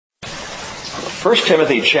1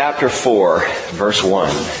 Timothy chapter 4, verse 1.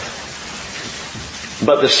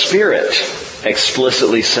 But the Spirit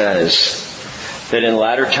explicitly says that in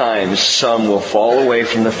latter times some will fall away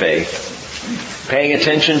from the faith, paying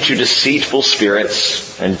attention to deceitful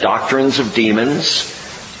spirits and doctrines of demons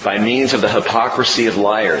by means of the hypocrisy of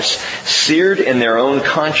liars, seared in their own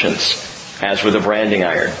conscience as with a branding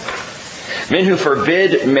iron. Men who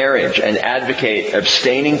forbid marriage and advocate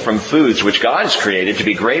abstaining from foods which God has created to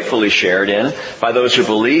be gratefully shared in by those who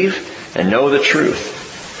believe and know the truth.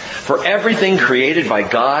 For everything created by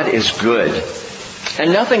God is good,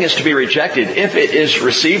 and nothing is to be rejected if it is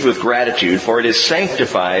received with gratitude, for it is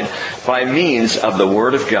sanctified by means of the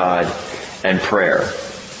Word of God and prayer.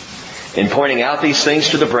 In pointing out these things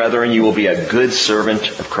to the brethren, you will be a good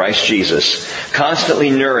servant of Christ Jesus, constantly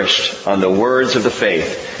nourished on the words of the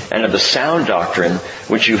faith and of the sound doctrine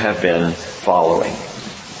which you have been following.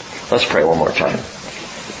 Let's pray one more time.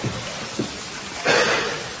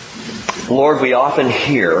 Lord, we often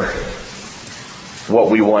hear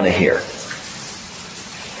what we want to hear.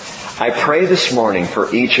 I pray this morning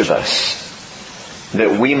for each of us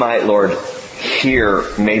that we might, Lord, hear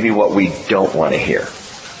maybe what we don't want to hear.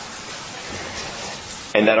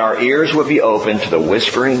 And that our ears would be open to the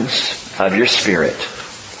whisperings of your Spirit.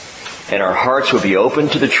 And our hearts would be open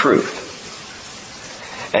to the truth.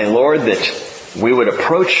 And Lord, that we would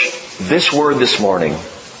approach this word this morning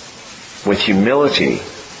with humility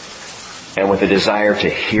and with a desire to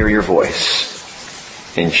hear your voice.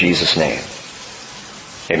 In Jesus' name.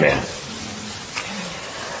 Amen.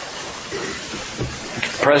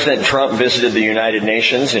 President Trump visited the United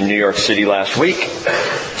Nations in New York City last week.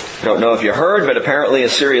 Don't know if you heard, but apparently a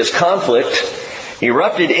serious conflict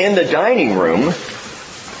erupted in the dining room.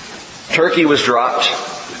 Turkey was dropped.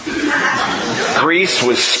 Greece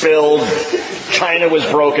was spilled. China was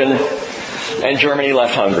broken. And Germany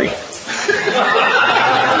left hungry.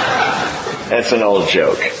 That's an old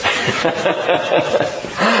joke.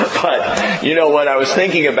 But, you know what? I was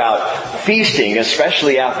thinking about feasting,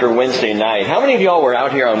 especially after Wednesday night. How many of y'all were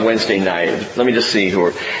out here on Wednesday night? Let me just see who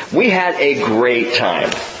were. We had a great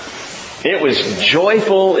time. It was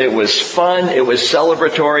joyful, it was fun, it was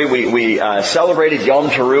celebratory. We celebrated Yom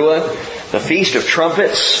Teruah, the Feast of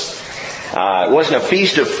Trumpets. It wasn't a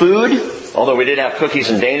feast of food, although we did have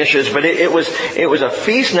cookies and danishes, but it was a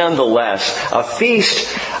feast nonetheless, a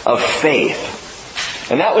feast of faith.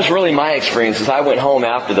 And that was really my experience as I went home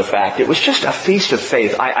after the fact. It was just a feast of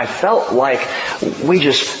faith. I felt like we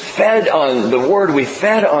just fed on the Word, we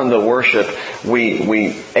fed on the worship,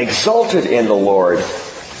 we exulted in the Lord.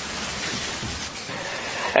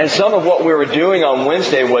 And some of what we were doing on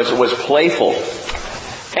Wednesday was playful.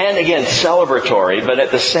 And again, celebratory. But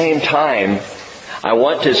at the same time, I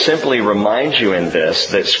want to simply remind you in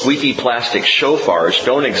this that squeaky plastic shofars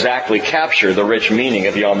don't exactly capture the rich meaning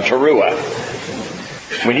of Yom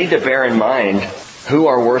Teruah. We need to bear in mind who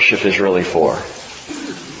our worship is really for.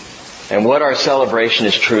 And what our celebration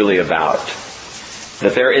is truly about.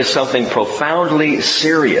 That there is something profoundly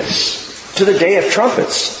serious to the Day of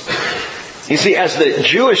Trumpets. You see, as the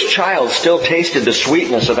Jewish child still tasted the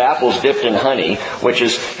sweetness of apples dipped in honey, which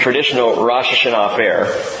is traditional Rosh Hashanah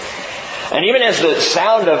fare, and even as the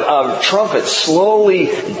sound of trumpets slowly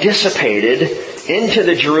dissipated into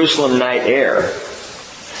the Jerusalem night air,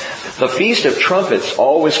 the Feast of Trumpets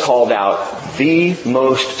always called out the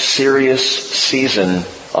most serious season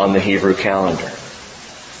on the Hebrew calendar.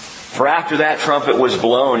 For after that trumpet was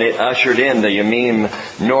blown, it ushered in the Yamim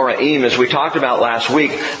Noraim, as we talked about last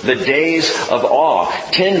week, the days of awe,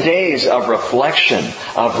 10 days of reflection,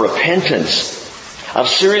 of repentance, of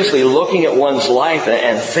seriously looking at one's life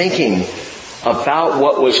and thinking about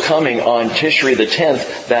what was coming on Tishri the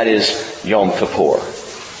 10th, that is Yom Kippur,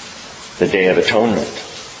 the Day of Atonement.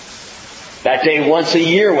 That day once a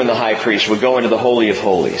year when the high priest would go into the Holy of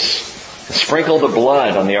Holies, sprinkle the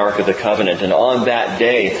blood on the Ark of the Covenant. And on that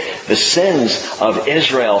day, the sins of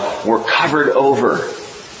Israel were covered over.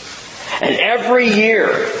 And every year,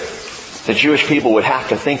 the Jewish people would have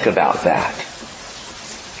to think about that.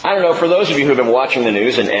 I don't know, for those of you who have been watching the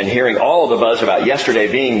news and hearing all of the buzz about yesterday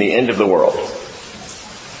being the end of the world,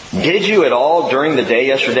 did you at all during the day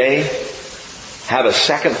yesterday have a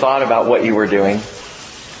second thought about what you were doing?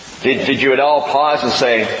 Did you at all pause and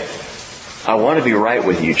say, I want to be right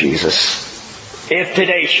with you, Jesus. If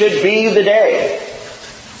today should be the day,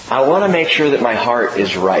 I want to make sure that my heart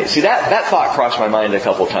is right. See, that thought crossed my mind a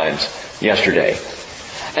couple times yesterday.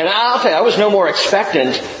 And I'll tell you, I was no more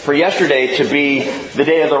expectant for yesterday to be the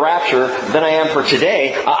day of the rapture than I am for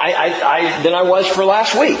today, than I was for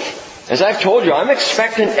last week. As I've told you, I'm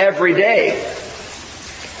expectant every day.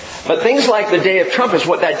 But things like the Day of Trumpets,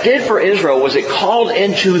 what that did for Israel was it called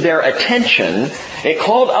into their attention, it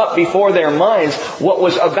called up before their minds what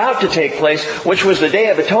was about to take place, which was the Day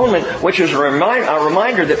of Atonement, which was a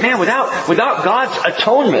reminder that, man, without God's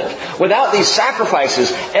atonement, without these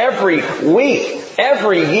sacrifices every week,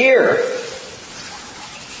 every year,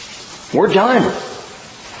 we're done.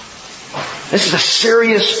 This is a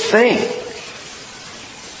serious thing.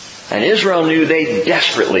 And Israel knew they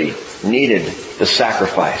desperately needed the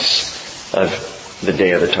sacrifice of the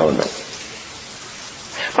Day of Atonement.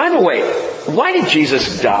 By the way, why did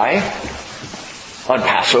Jesus die on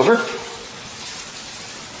Passover?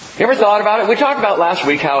 You ever thought about it? We talked about last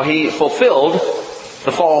week how He fulfilled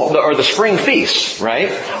the fall or the spring feast,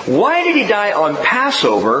 right? Why did He die on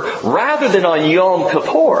Passover rather than on Yom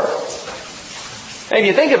Kippur? And if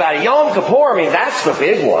you think about it, Yom Kippur, that's the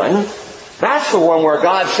big one. That's the one where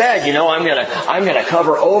God said, I'm gonna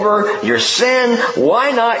cover over your sin. Why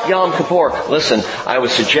not Yom Kippur? Listen, I would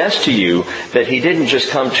suggest to you that He didn't just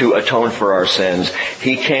come to atone for our sins.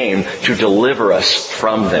 He came to deliver us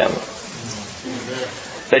from them.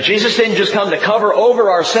 That Jesus didn't just come to cover over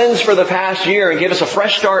our sins for the past year and give us a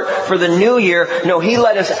fresh start for the new year. No, He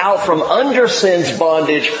let us out from under sin's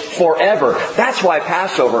bondage forever. That's why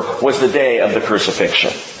Passover was the day of the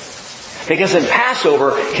crucifixion. Because in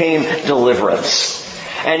Passover came deliverance.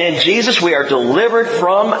 And in Jesus we are delivered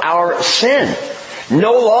from our sin.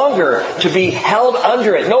 No longer to be held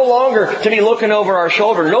under it. No longer to be looking over our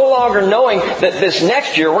shoulder. No longer knowing that this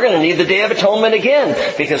next year we're going to need the Day of Atonement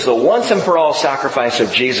again. Because the once and for all sacrifice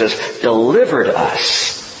of Jesus delivered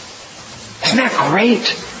us. Isn't that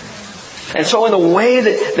great? And so in the way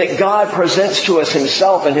that God presents to us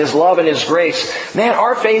Himself and His love and His grace, man,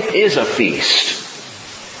 our faith is a feast.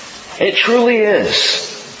 It truly is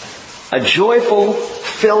a joyful,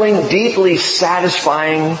 filling, deeply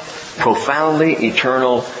satisfying, profoundly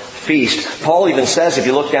eternal feast. Paul even says, if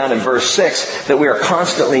you look down in verse 6, that we are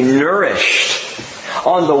constantly nourished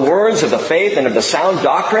on the words of the faith and of the sound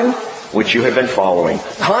doctrine which you have been following.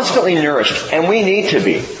 Constantly nourished. And we need to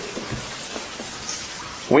be.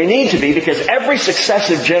 We need to be, because every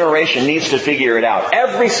successive generation needs to figure it out.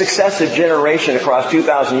 Every successive generation across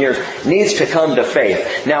 2,000 years needs to come to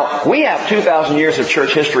faith. Now, we have 2,000 years of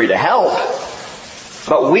church history to help,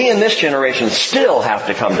 but we in this generation still have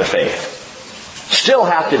to come to faith. Still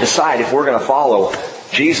have to decide if we're going to follow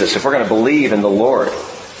Jesus, if we're going to believe in the Lord.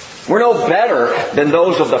 We're no better than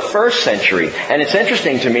those of the first century. And it's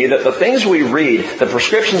interesting to me that the things we read, the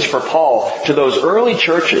prescriptions for Paul to those early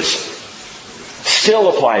churches, still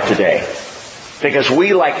apply today. Because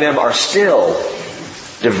we, like them, are still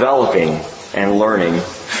developing and learning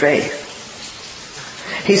faith.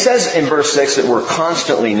 He says in verse 6 that we're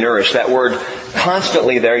constantly nourished. That word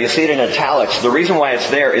constantly there, you see it in italics. The reason why it's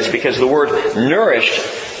there is because the word nourished,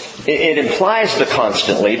 it implies the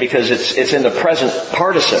constantly because it's in the present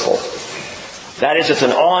participle. That is, it's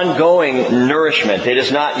an ongoing nourishment. It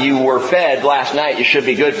is not you were fed last night, you should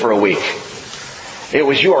be good for a week. It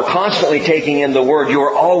was you are constantly taking in the Word. You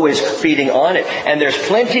are always feeding on it. And there's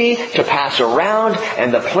plenty to pass around,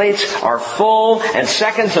 and the plates are full, and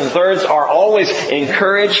seconds and thirds are always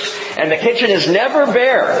encouraged, and the kitchen is never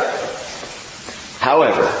bare.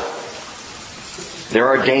 However, there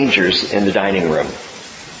are dangers in the dining room.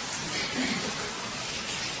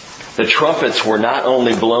 The trumpets were not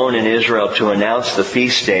only blown in Israel to announce the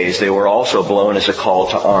feast days, they were also blown as a call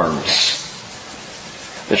to arms.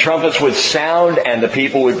 The trumpets would sound and the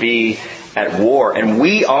people would be at war. And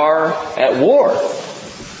we are at war.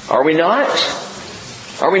 Are we not?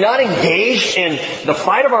 Are we not engaged in the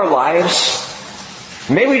fight of our lives?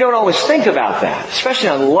 Maybe we don't always think about that, especially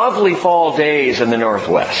on lovely fall days in the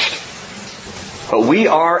Northwest. But we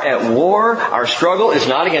are at war. Our struggle is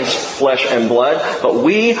not against flesh and blood, but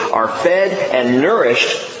we are fed and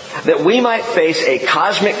nourished that we might face a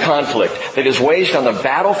cosmic conflict that is waged on the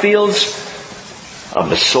battlefields of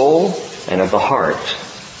the soul and of the heart.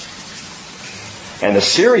 And the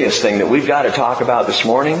serious thing that we've got to talk about this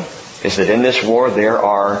morning is that in this war there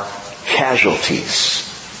are casualties.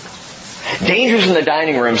 Dangers in the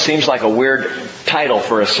dining room seems like a weird title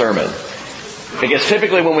for a sermon. Because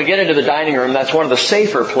typically when we get into the dining room, that's one of the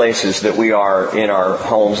safer places that we are in our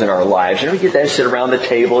homes, in our lives. And we get to sit around the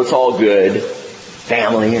table, it's all good.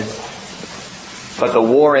 Family. But the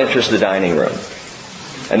war enters the dining room.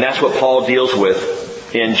 And that's what Paul deals with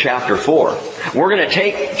in chapter 4. We're going to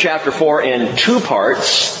take chapter 4 in two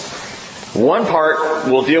parts. One part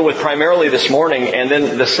we'll deal with primarily this morning, and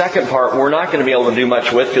then the second part we're not going to be able to do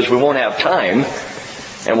much with because we won't have time.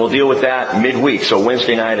 And we'll deal with that midweek, so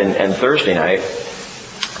Wednesday night and Thursday night.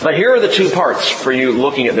 But here are the two parts for you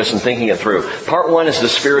looking at this and thinking it through. Part one is the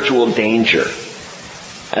spiritual danger.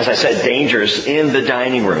 As I said, dangers in the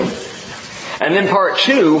dining room. And then part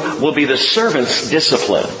two will be the servant's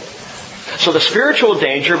discipline. So the spiritual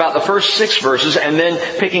danger, about the first 6 verses, and then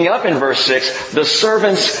picking up in verse 6, the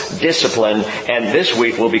servant's discipline. And this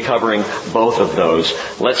week we'll be covering both of those.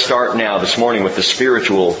 Let's start now this morning with the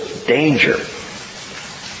spiritual danger.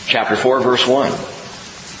 Chapter 4, verse 1.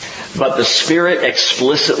 But the Spirit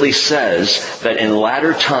explicitly says that in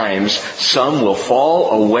latter times some will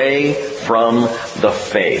fall away from the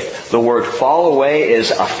faith. The word fall away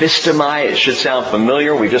is aphistomai. It should sound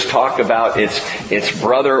familiar. We just talked about its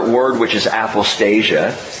brother word, which is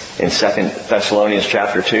apostasia, in 2 Thessalonians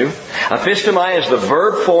chapter 2. Aphistomai is the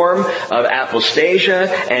verb form of apostasia,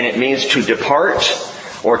 and it means to depart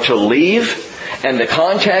or to leave. And the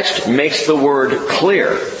context makes the word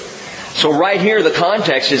clear. So right here, the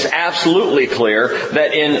context is absolutely clear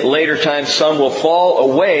that in later times some will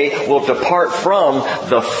fall away, will depart from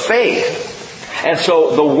the faith. And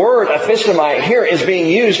so the word aphistomai here is being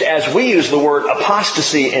used as we use the word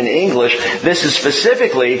apostasy in English. This is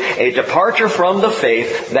specifically a departure from the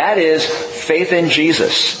faith, that is, faith in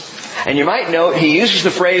Jesus. And you might note he uses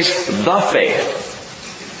the phrase, the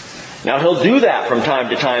faith. Now he'll do that from time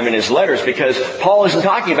to time in his letters because Paul isn't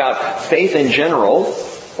talking about faith in general,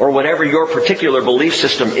 or whatever your particular belief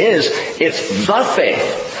system is. It's the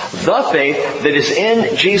faith. The faith that is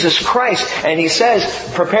in Jesus Christ. And he says,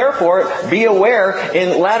 prepare for it, be aware,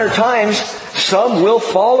 in latter times, some will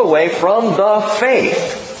fall away from the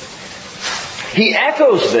faith. He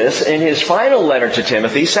echoes this in his final letter to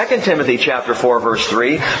Timothy, 2 Timothy chapter 4, verse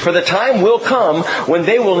 3, for the time will come when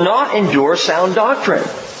they will not endure sound doctrine.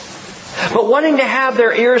 But wanting to have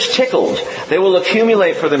their ears tickled, they will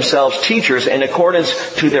accumulate for themselves teachers in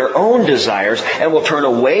accordance to their own desires, and will turn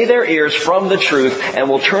away their ears from the truth, and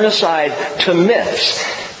will turn aside to myths.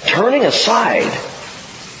 Turning aside,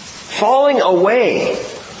 falling away,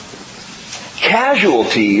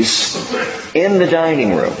 casualties in the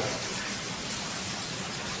dining room.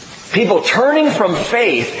 People turning from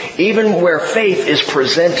faith, even where faith is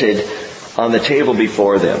presented on the table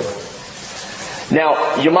before them.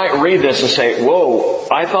 Now, you might read this and say, whoa,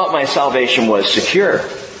 I thought my salvation was secure.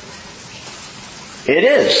 It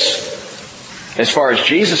is, as far as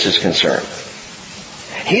Jesus is concerned.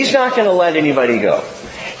 He's not going to let anybody go.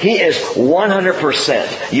 He is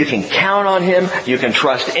 100%. You can count on Him. You can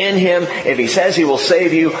trust in Him. If He says He will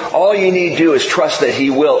save you, all you need to do is trust that He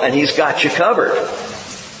will, and He's got you covered.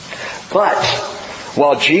 But,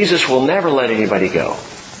 while Jesus will never let anybody go,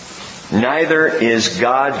 neither is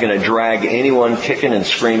God going to drag anyone kicking and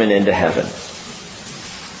screaming into heaven.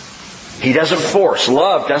 He doesn't force.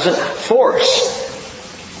 Love doesn't force.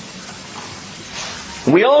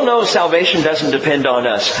 We all know salvation doesn't depend on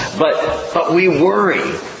us, but we worry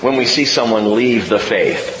when we see someone leave the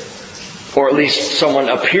faith, or at least someone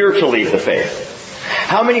appear to leave the faith.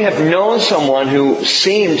 How many have known someone who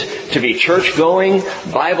seemed to be church-going,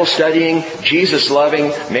 Bible-studying,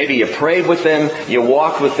 Jesus-loving? Maybe you prayed with them, you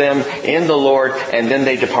walked with them in the Lord, and then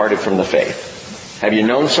they departed from the faith. Have you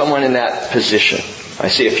known someone in that position? I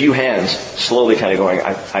see a few hands slowly kind of going,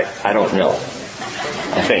 I don't know.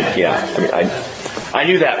 I think, yeah. I mean, I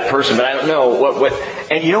knew that person, but I don't know what.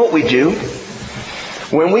 And you know what we do?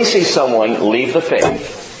 When we see someone leave the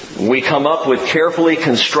faith, we come up with carefully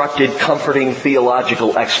constructed, comforting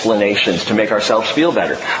theological explanations to make ourselves feel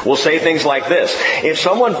better. We'll say things like this. If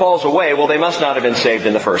someone falls away, well, they must not have been saved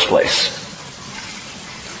in the first place.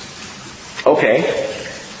 Okay.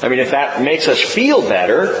 I mean, if that makes us feel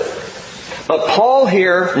better. But Paul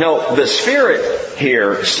here, no, the Spirit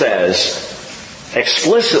here says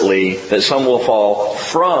explicitly that some will fall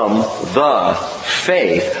from the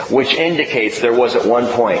faith, which indicates there was at one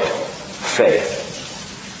point faith.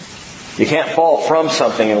 You can't fall from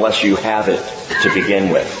something unless you have it to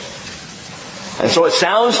begin with. And so it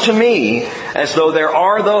sounds to me as though there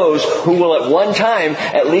are those who will at one time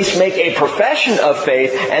at least make a profession of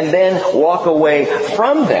faith and then walk away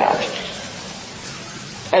from that.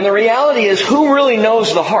 And the reality is, who really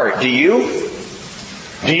knows the heart? Do you?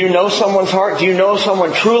 Do you know someone's heart? Do you know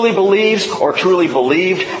someone truly believes or truly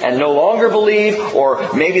believed and no longer believe?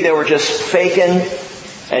 Or maybe they were just faking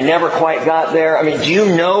and never quite got there? I mean, do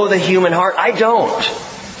you know the human heart? I don't.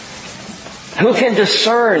 Who can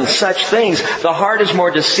discern such things? The heart is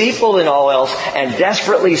more deceitful than all else and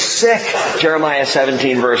desperately sick, Jeremiah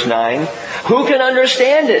 17 verse 9. Who can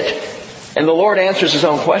understand it? And the Lord answers His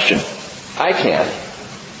own question. I can.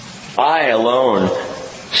 I alone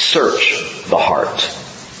search the heart.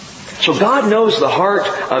 So God knows the heart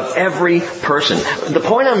of every person. The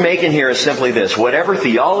point I'm making here is simply this. Whatever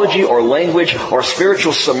theology or language or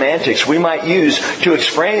spiritual semantics we might use to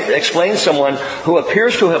explain someone who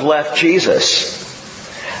appears to have left Jesus,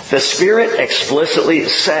 the Spirit explicitly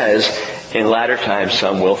says in latter times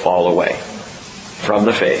some will fall away from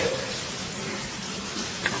the faith.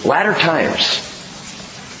 Latter times.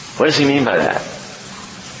 What does he mean by that?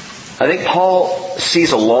 I think Paul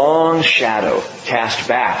sees a long shadow cast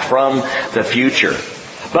back from the future,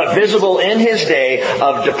 but visible in his day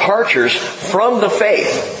of departures from the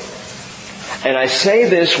faith. And I say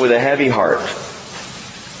this with a heavy heart,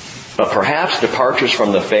 but perhaps departures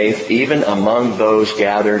from the faith even among those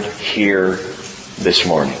gathered here this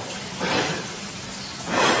morning.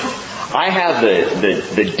 I have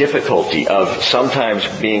the difficulty of sometimes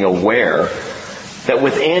being aware that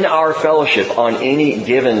within our fellowship on any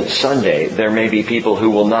given Sunday, there may be people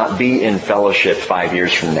who will not be in fellowship 5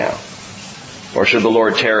 years from now. Or should the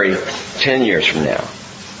Lord tarry 10 years from now.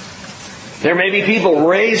 There may be people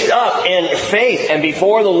raised up in faith and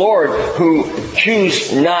before the Lord who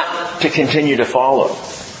choose not to continue to follow.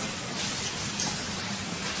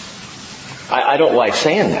 I don't like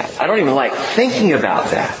saying that. I don't even like thinking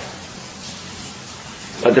about that.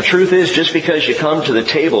 But the truth is, just because you come to the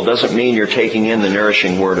table doesn't mean you're taking in the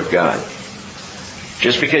nourishing Word of God.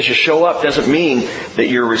 Just because you show up doesn't mean that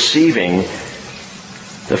you're receiving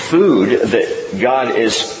the food that God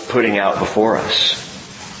is putting out before us.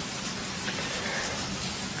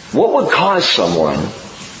 What would cause someone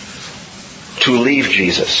to leave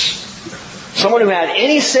Jesus? Someone who had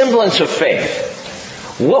any semblance of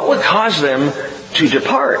faith. What would cause them to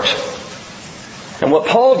depart? And what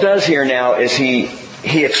Paul does here now is he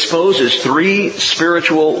exposes 3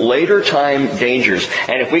 spiritual later time dangers.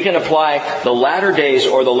 And if we can apply the latter days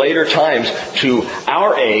or the later times to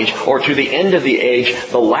our age or to the end of the age,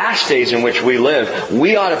 the last days in which we live,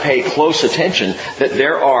 we ought to pay close attention that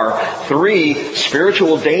there are 3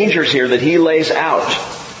 spiritual dangers here that he lays out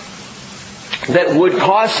that would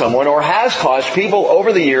cause someone or has caused people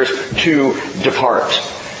over the years to depart,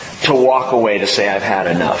 to walk away, to say, I've had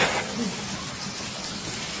enough.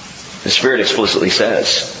 The Spirit explicitly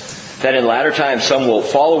says that in latter times some will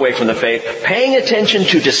fall away from the faith, paying attention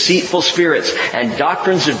to deceitful spirits and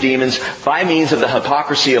doctrines of demons by means of the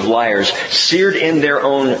hypocrisy of liars, seared in their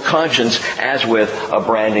own conscience as with a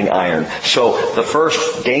branding iron. So the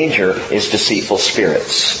first danger is deceitful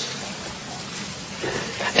spirits.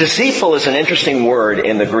 Deceitful is an interesting word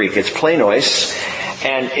in the Greek. It's plainos,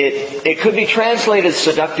 and it could be translated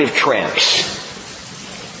seductive tramps.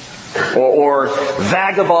 Or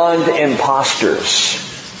vagabond impostors.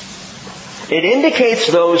 It indicates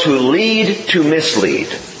those who lead to mislead.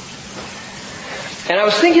 And I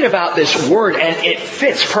was thinking about this word, and it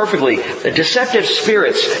fits perfectly. The deceptive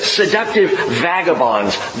spirits, seductive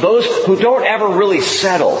vagabonds, those who don't ever really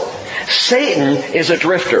settle. Satan is a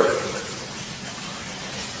drifter.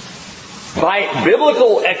 By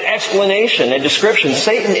biblical explanation and description,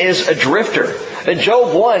 Satan is a drifter. In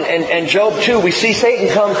Job 1 and Job 2, we see Satan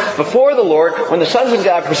come before the Lord. When the sons of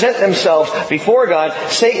God present themselves before God,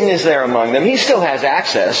 Satan is there among them. He still has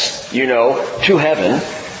access, to heaven.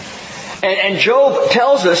 And Job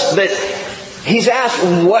tells us that he's asked,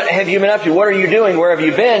 what have you been up to? What are you doing? Where have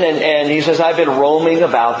you been? And he says, I've been roaming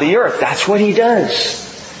about the earth. That's what he does.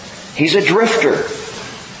 He's a drifter.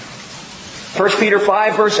 1 Peter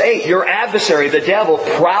 5 verse 8, your adversary, the devil,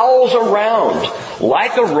 prowls around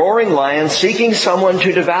like a roaring lion seeking someone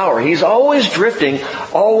to devour. He's always drifting,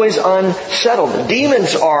 always unsettled.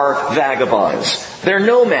 Demons are vagabonds. They're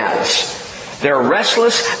nomads. They're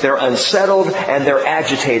restless, they're unsettled, and they're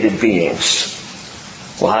agitated beings.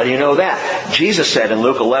 Well, how do you know that? Jesus said in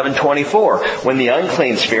Luke 11:24, when the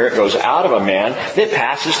unclean spirit goes out of a man, it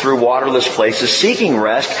passes through waterless places seeking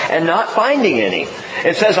rest and not finding any.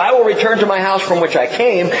 It says, I will return to my house from which I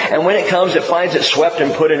came, and when it comes, it finds it swept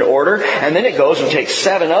and put in order, and then it goes and takes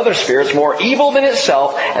 7 other spirits more evil than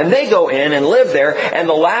itself, and they go in and live there, and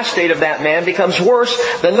the last state of that man becomes worse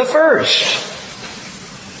than the first.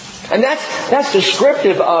 And that's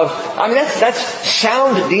descriptive of, that's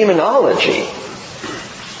sound demonology.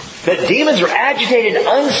 That demons are agitated,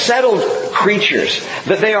 unsettled creatures.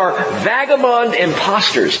 That they are vagabond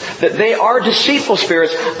impostors. That they are deceitful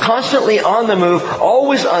spirits, constantly on the move,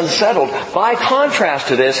 always unsettled. By contrast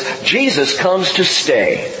to this, Jesus comes to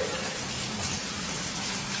stay.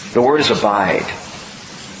 The word is abide.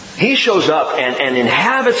 He shows up and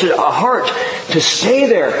inhabits a heart to stay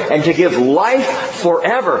there and to give life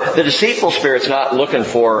forever. The deceitful spirit's not looking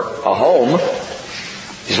for a home.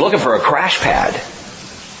 He's looking for a crash pad.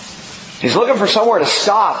 He's looking for somewhere to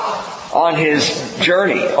stop on his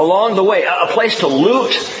journey along the way. A place to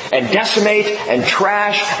loot and decimate and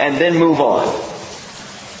trash and then move on.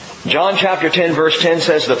 John chapter 10 verse 10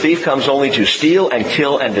 says, "The thief comes only to steal and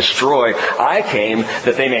kill and destroy. I came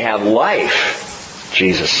that they may have life,"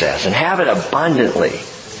 Jesus says, "and have it abundantly."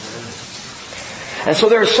 And so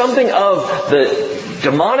there is something of the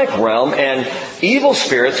demonic realm and evil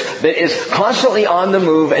spirits that is constantly on the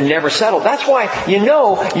move and never settled. That's why you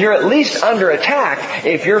know you're at least under attack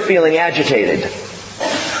if you're feeling agitated.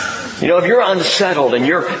 You know, if you're unsettled and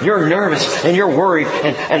you're nervous and you're worried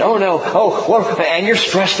and oh no, and you're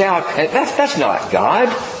stressed out, and that's not God.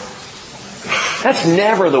 That's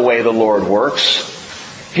never the way the Lord works.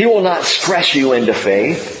 He will not stress you into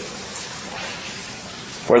faith.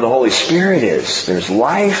 Where the Holy Spirit is, there's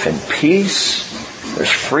life and peace. There's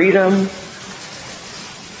freedom.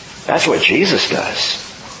 That's what Jesus does.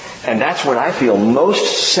 And that's when I feel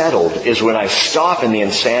most settled, is when I stop in the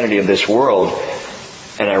insanity of this world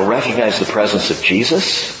and I recognize the presence of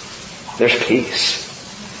Jesus. There's peace.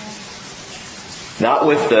 Not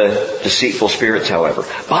with the deceitful spirits, however.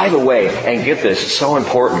 By the way, and get this, it's so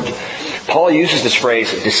important. Paul uses this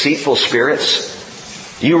phrase, deceitful spirits.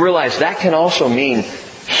 You realize that can also mean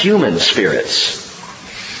human spirits.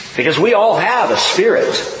 Because we all have a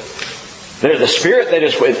spirit. There's the spirit that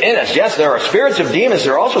is within us. Yes, there are spirits of demons.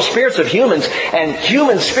 There are also spirits of humans. And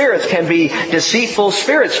human spirits can be deceitful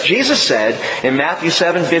spirits. Jesus said in Matthew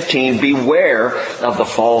 7:15, "Beware of the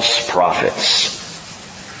false prophets,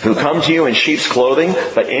 who come to you in sheep's clothing,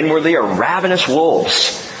 but inwardly are ravenous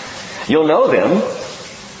wolves. You'll know them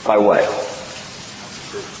by what?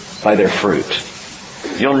 By their fruit."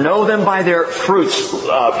 You'll know them by their fruits,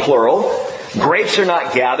 plural. "Grapes are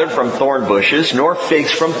not gathered from thorn bushes, nor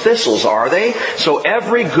figs from thistles, are they? So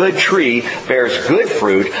every good tree bears good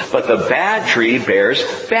fruit, but the bad tree bears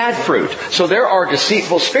bad fruit." So there are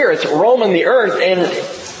deceitful spirits roaming the earth in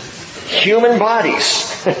human bodies.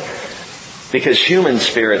 Because human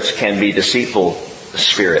spirits can be deceitful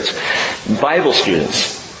spirits. Bible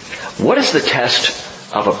students, what is the test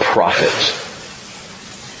of a prophet?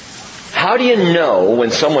 How do you know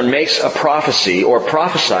when someone makes a prophecy or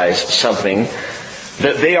prophesies something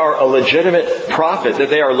that they are a legitimate prophet,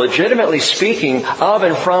 that they are legitimately speaking of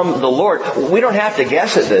and from the Lord? We don't have to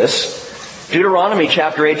guess at this. Deuteronomy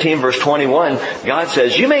chapter 18 verse 21, God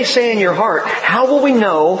says, "You may say in your heart, how will we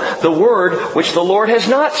know the word which the Lord has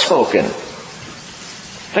not spoken?"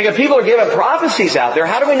 Like if people are giving prophecies out there,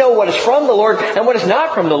 how do we know what is from the Lord and what is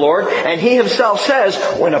not from the Lord? And He Himself says,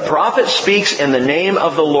 when a prophet speaks in the name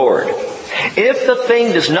of the Lord, if the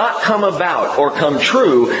thing does not come about or come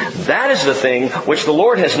true, that is the thing which the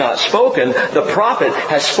Lord has not spoken. The prophet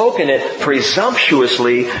has spoken it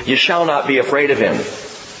presumptuously. You shall not be afraid of him.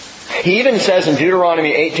 He even says in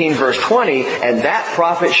Deuteronomy 18 verse 20, "And that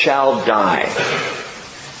prophet shall die."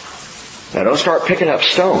 Now don't start picking up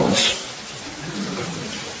stones.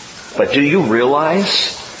 But do you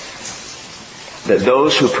realize that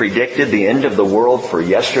those who predicted the end of the world for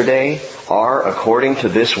yesterday are, according to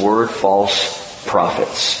this word, false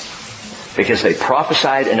prophets? Because they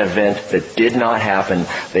prophesied an event that did not happen.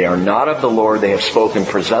 They are not of the Lord. They have spoken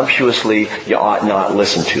presumptuously. You ought not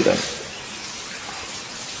listen to them.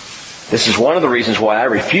 This is one of the reasons why I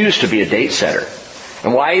refuse to be a date setter.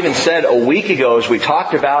 And why I even said a week ago, as we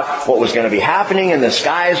talked about what was going to be happening in the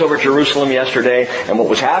skies over Jerusalem yesterday and what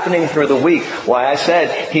was happening through the week, why I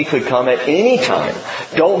said He could come at any time.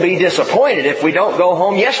 Don't be disappointed if we don't go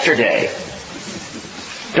home yesterday.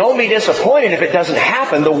 Don't be disappointed if it doesn't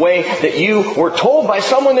happen the way that you were told by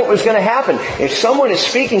someone that was going to happen. If someone is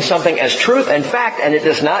speaking something as truth and fact and it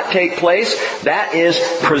does not take place, that is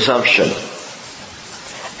presumption.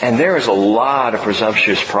 And there is a lot of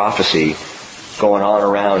presumptuous prophecy going on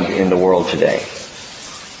around in the world today.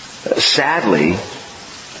 Sadly,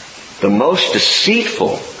 the most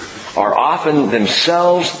deceitful are often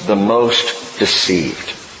themselves the most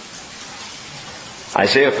deceived.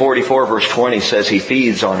 Isaiah 44 verse 20 says He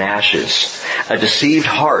feeds on ashes. A deceived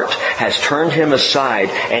heart has turned Him aside,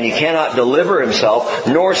 and He cannot deliver Himself,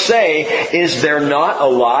 nor say, "Is there not a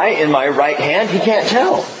lie in my right hand?" He can't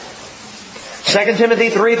tell. 2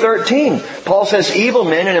 Timothy 3:13, Paul says, "Evil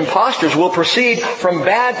men and impostors will proceed from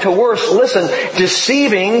bad to worse." Listen,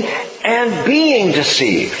 deceiving and being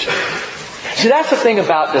deceived. See, that's the thing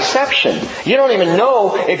about deception. You don't even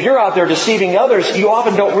know if you're out there deceiving others. You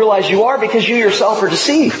often don't realize you are because you yourself are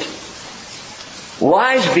deceived.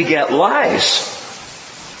 Lies beget lies.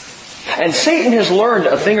 And Satan has learned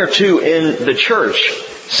a thing or two in the church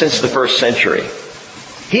since the first century.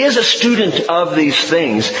 He is a student of these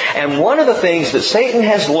things. And one of the things that Satan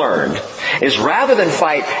has learned is rather than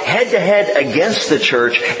fight head-to-head against the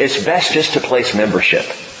church, it's best just to place membership.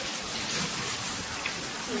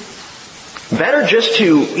 Better just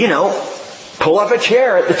to, pull up a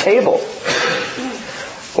chair at the table.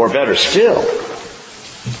 Or better still,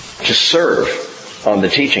 to serve on the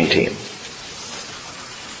teaching team.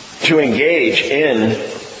 To engage in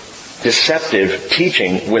deceptive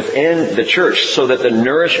teaching within the church so that the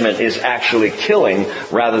nourishment is actually killing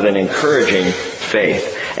rather than encouraging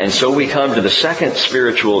faith. And so we come to the second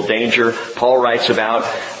spiritual danger Paul writes about,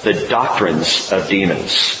 the doctrines of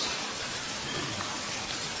demons.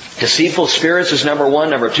 Deceitful spirits is number one.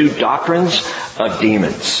 Number two, doctrines of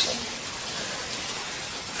demons.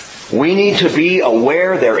 We need to be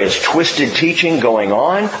aware there is twisted teaching going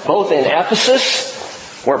on, both in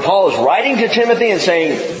Ephesus, where Paul is writing to Timothy and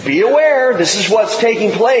saying, be aware, this is what's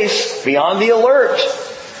taking place, be on the alert.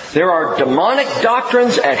 There are demonic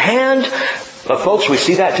doctrines at hand, but folks, we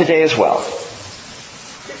see that today as well.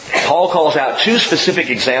 Paul calls out two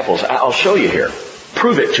specific examples. I'll show you here.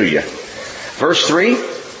 Prove it to you. Verse 3,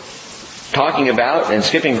 talking about, and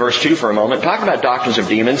skipping verse 2 for a moment, talking about doctrines of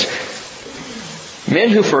demons. Men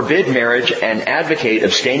who forbid marriage and advocate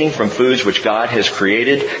abstaining from foods which God has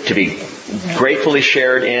created to be gratefully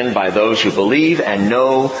shared in by those who believe and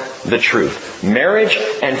know the truth. Marriage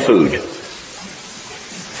and food.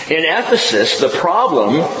 In Ephesus, the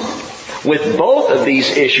problem with both of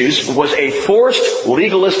these issues was a forced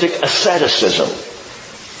legalistic asceticism.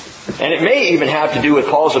 And it may even have to do with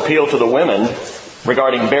Paul's appeal to the women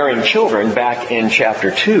regarding bearing children back in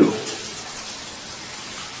chapter 2.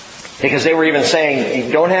 Because they were even saying,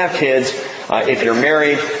 you don't have kids. If you're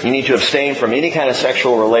married, you need to abstain from any kind of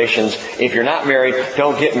sexual relations. If you're not married,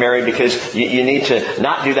 don't get married because you need to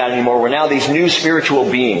not do that anymore. We're now these new spiritual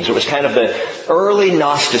beings. It was kind of the early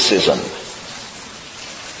Gnosticism.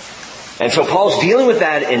 And so Paul's dealing with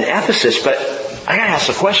that in Ephesus, but I gotta ask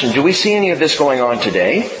the question, do we see any of this going on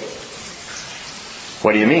today?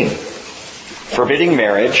 What do you mean? Forbidding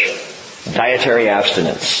marriage, dietary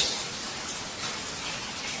abstinence.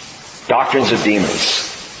 Doctrines of demons.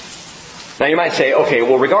 Now you might say, okay,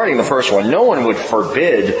 well regarding the first one, no one would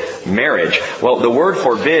forbid marriage. Well, the word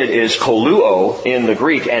forbid is koluo in the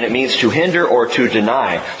Greek, and it means to hinder or to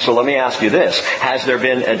deny. So let me ask you this. Has there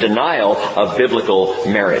been a denial of biblical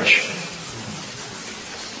marriage?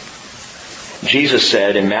 Jesus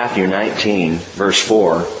said in Matthew 19, verse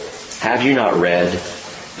 4, have you not read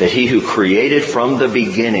that he who created from the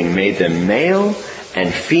beginning made them male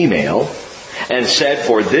and female, and said,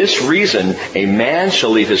 for this reason, a man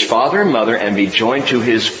shall leave his father and mother and be joined to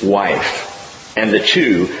his wife, and the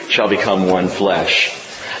two shall become one flesh.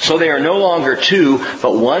 So they are no longer two,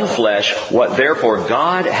 but one flesh. What therefore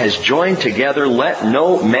God has joined together, let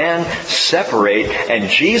no man separate. And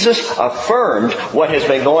Jesus affirmed what has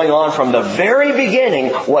been going on from the very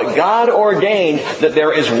beginning, what God ordained, that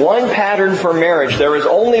there is one pattern for marriage. There is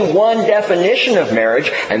only one definition of marriage,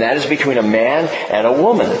 and that is between a man and a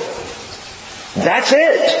woman. That's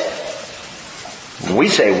it. We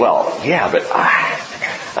say, well, yeah, but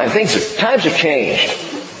times have changed.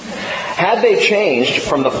 Had they changed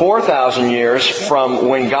from the 4,000 years from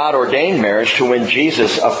when God ordained marriage to when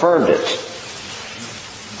Jesus affirmed it?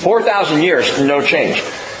 4,000 years, no change.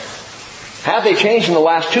 Have they changed in the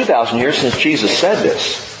last 2,000 years since Jesus said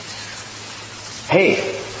this?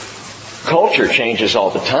 Hey, culture changes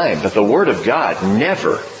all the time, but the Word of God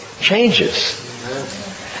never changes.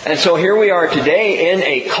 And so here we are today in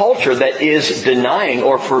a culture that is denying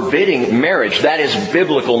or forbidding marriage. That is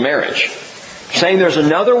biblical marriage. Saying there's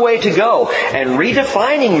another way to go. And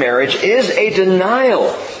redefining marriage is a denial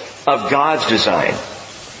of God's design.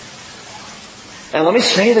 And let me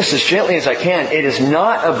say this as gently as I can. It is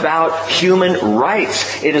not about human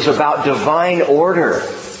rights. It is about divine order.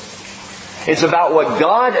 It's about what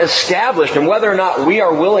God established and whether or not we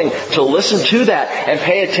are willing to listen to that and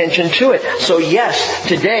pay attention to it. So yes,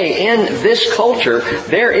 today in this culture,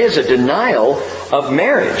 there is a denial of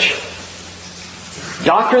marriage.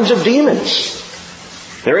 Doctrines of demons.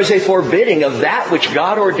 There is a forbidding of that which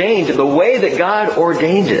God ordained, the way that God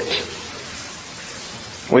ordained it.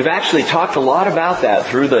 We've actually talked a lot about that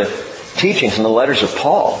through the teachings and the letters of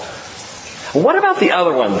Paul. What about the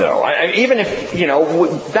other one, though? Even if,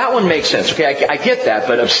 that one makes sense. Okay, I get that,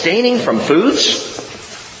 but abstaining from foods?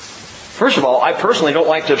 First of all, I personally don't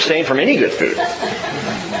like to abstain from any good food.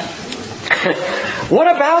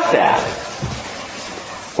 What about that?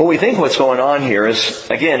 Well, we think what's going on here is,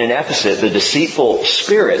 again, in Ephesus, the deceitful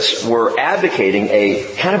spirits were advocating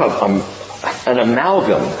a kind of an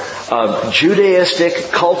amalgam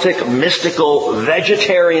Judaistic, cultic, mystical,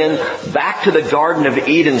 vegetarian, back to the Garden of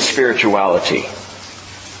Eden spirituality.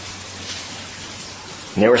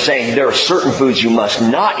 And they were saying there are certain foods you must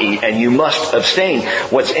not eat and you must abstain.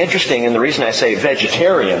 What's interesting, and the reason I say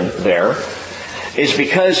vegetarian there, is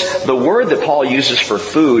because the word that Paul uses for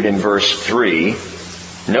food in verse 3,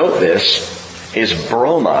 note this, is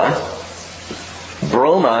broma.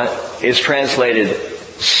 Broma is translated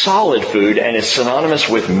solid food and is synonymous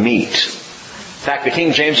with meat. In fact, the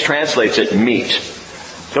King James translates it meat.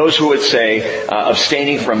 Those who would say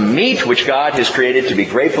abstaining from meat which God has created to be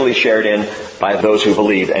gratefully shared in by those who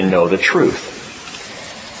believe and know the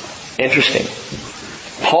truth. Interesting.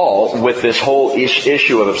 Paul, with this whole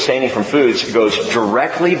issue of abstaining from foods, goes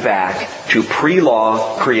directly back to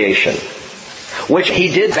pre-law creation, which he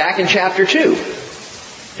did back in chapter 2.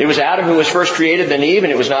 It was Adam who was first created, then Eve,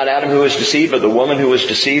 and it was not Adam who was deceived, but the woman who was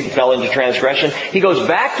deceived fell into transgression. He goes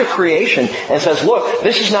back to creation and says, look,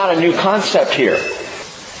 this is not a new concept here.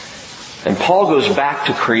 And Paul goes back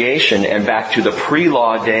to creation and back to the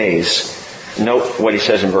pre-law days. Note what he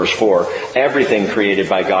says in verse 4. Everything created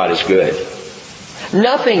by God is good.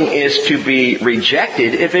 Nothing is to be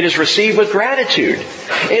rejected if it is received with gratitude.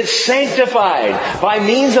 It's sanctified by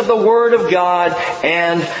means of the Word of God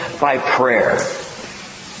and by prayer.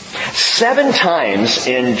 7 times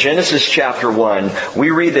in Genesis chapter 1,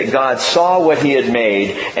 we read that God saw what He had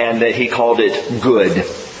made and that He called it good.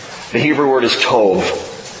 The Hebrew word is tov.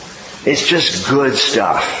 It's just good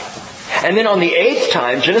stuff. And then on the 8th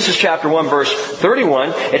time, Genesis chapter 1 verse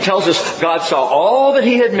 31, it tells us God saw all that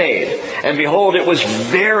He had made, and behold, it was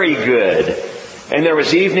very good. And there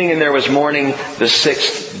was evening and there was morning, the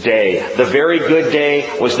 6th day. The very good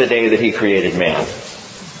day was the day that He created man.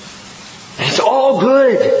 It's all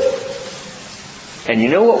good. And you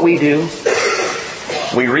know what we do?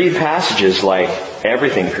 We read passages like,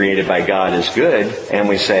 everything created by God is good, and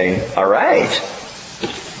we say, all right,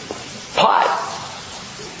 pot,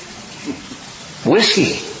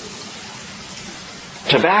 whiskey,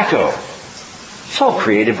 tobacco, it's all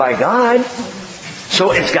created by God,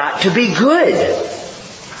 so it's got to be good.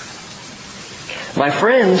 My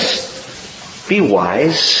friends, be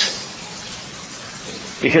wise,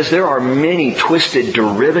 because there are many twisted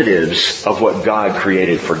derivatives of what God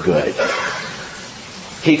created for good.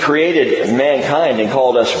 He created mankind and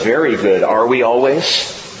called us very good. Are we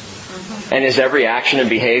always? And is every action and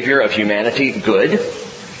behavior of humanity good?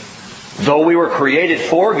 Though we were created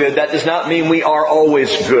for good, that does not mean we are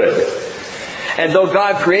always good. And though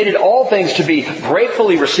God created all things to be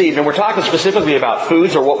gratefully received, and we're talking specifically about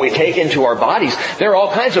foods or what we take into our bodies, there are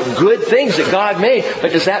all kinds of good things that God made.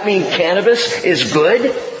 But does that mean cannabis is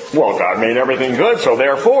good? Well, God made everything good, so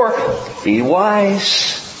therefore, be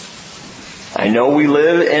wise. I know we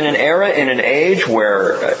live in an era, in an age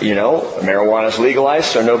where, marijuana is legalized,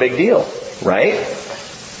 so no big deal, right?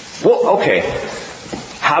 Well, okay.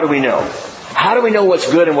 How do we know? How do we know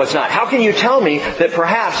what's good and what's not? How can you tell me that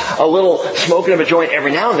perhaps a little smoking of a joint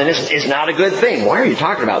every now and then is not a good thing? Why are you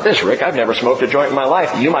talking about this, Rick? I've never smoked a joint in my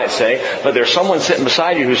life. You might say, but there's someone sitting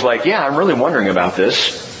beside you who's like, yeah, I'm really wondering about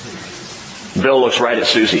this. Bill looks right at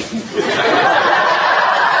Susie.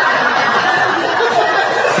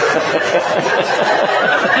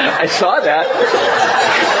 I saw that.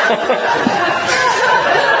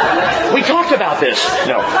 We talked about this.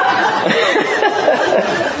 No.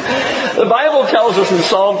 The Bible tells us in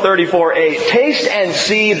Psalm 34:8, taste and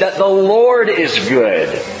see that the Lord is good.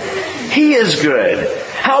 He is good.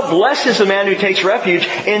 How blessed is the man who takes refuge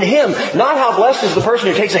in Him. Not how blessed is the person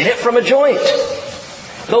who takes a hit from a joint.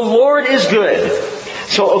 The Lord is good.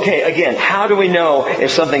 So, okay, again, how do we know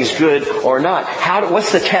if something's good or not?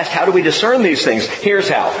 What's the test? How do we discern these things? Here's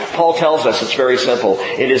how. Paul tells us it's very simple.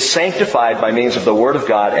 It is sanctified by means of the Word of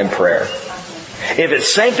God and prayer. If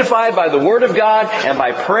it's sanctified by the Word of God and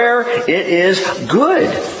by prayer, it is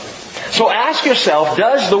good. So ask yourself,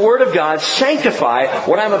 does the Word of God sanctify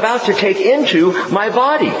what I'm about to take into my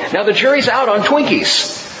body? Now the jury's out on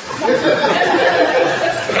Twinkies.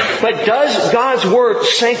 But does God's Word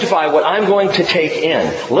sanctify what I'm going to take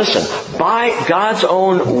in? Listen, by God's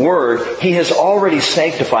own Word, He has already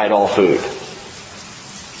sanctified all food.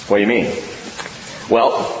 What do you mean?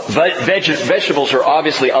 Well, vegetables are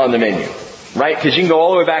obviously on the menu. Right? Because you can go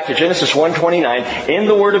all the way back to Genesis 1:29 in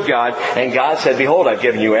the Word of God, and God said, behold, I've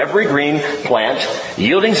given you every green plant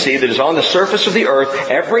yielding seed that is on the surface of the earth,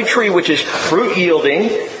 every tree which is fruit yielding,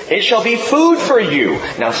 it shall be food for you.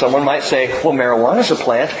 Now someone might say, well, marijuana is a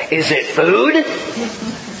plant. Is it food?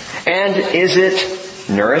 And is it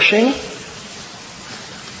nourishing?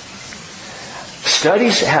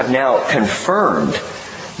 Studies have now confirmed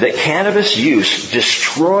that cannabis use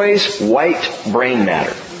destroys white brain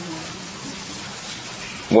matter.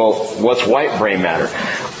 Well, what's white brain matter?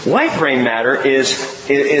 White brain matter is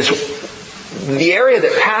the area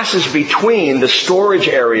that passes between the storage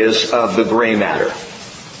areas of the gray matter.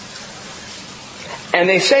 And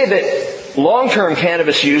they say that long-term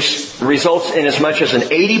cannabis use results in as much as an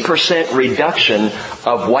 80% reduction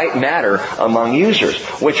of white matter among users,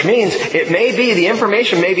 which means the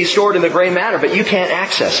information may be stored in the gray matter, but you can't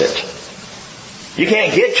access it. You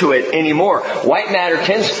can't get to it anymore. White matter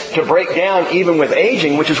tends to break down even with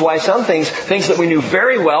aging, which is why some things that we knew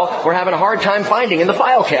very well, we're having a hard time finding in the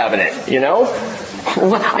file cabinet,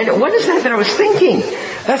 What is that I was thinking?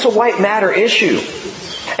 That's a white matter issue.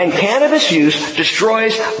 And cannabis use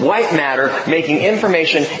destroys white matter, making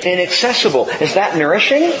information inaccessible. Is that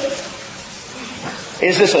nourishing?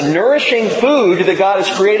 Is this a nourishing food that God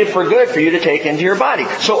has created for good for you to take into your body?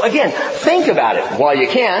 So again, think about it while you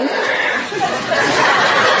can.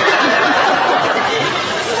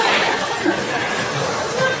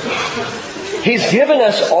 He's given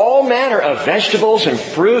us all manner of vegetables and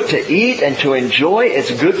fruit to eat and to enjoy.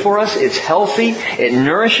 It's good for us. It's healthy. It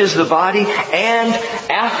nourishes the body. And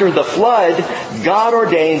after the flood, God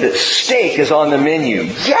ordained that steak is on the menu.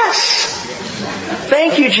 Yes!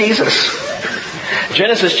 Thank you, Jesus.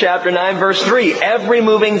 Genesis chapter 9 verse 3, every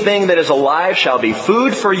moving thing that is alive shall be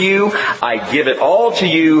food for you. I give it all to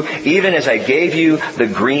you, even as I gave you the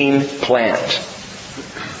green plant.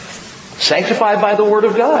 Sanctified by the Word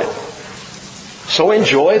of God. So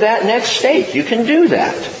enjoy that next steak. You can do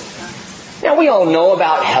that. Now we all know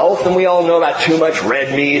about health and we all know about too much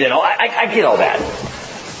red meat and all. I get all that.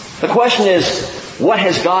 The question is, what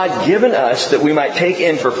has God given us that we might take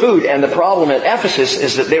in for food? And the problem at Ephesus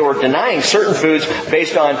is that they were denying certain foods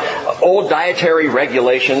based on old dietary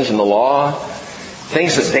regulations in the law.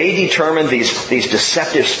 Things that they determined, these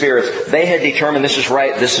deceptive spirits, they had determined this is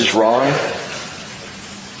right, this is wrong.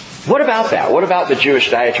 What about that? What about the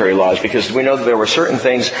Jewish dietary laws? Because we know that there were certain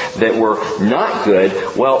things that were not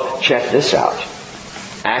good. Well, check this out.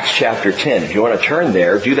 Acts chapter 10. If you want to turn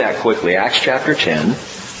there, do that quickly. Acts chapter 10.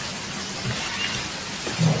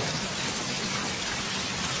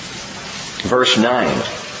 Verse 9.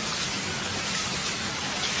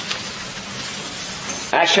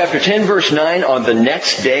 Acts chapter 10 verse 9, on the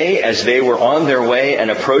next day as they were on their way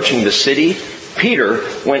and approaching the city, Peter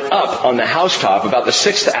went up on the housetop about the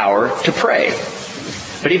 6th hour to pray.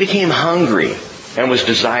 But he became hungry and was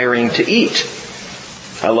desiring to eat.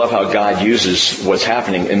 I love how God uses what's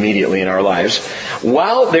happening immediately in our lives.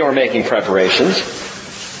 While they were making preparations,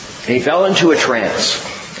 he fell into a trance.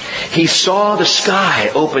 He saw the sky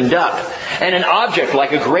opened up, and an object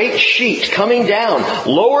like a great sheet coming down,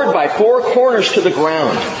 lowered by 4 corners to the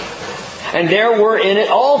ground. And there were in it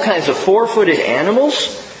all kinds of 4-footed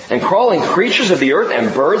animals, and crawling creatures of the earth,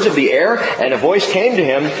 and birds of the air. And a voice came to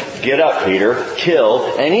him, "Get up, Peter,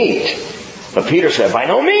 kill and eat." But Peter said, "By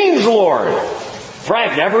no means, Lord, for I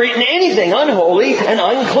have never eaten anything unholy and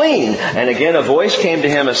unclean." And again a voice came to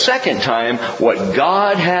him a second time, "What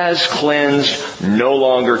God has cleansed, no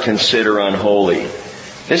longer consider unholy."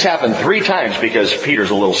 This happened 3 times because Peter's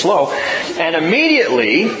a little slow. And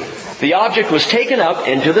immediately the object was taken up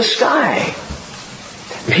into the sky.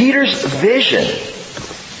 Peter's vision.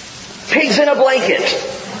 Pigs in a blanket.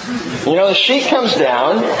 The sheet comes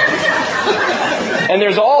down, and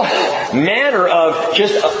there's all manner of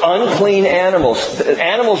just unclean animals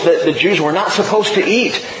that the Jews were not supposed to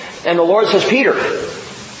eat. And the Lord says, "Peter,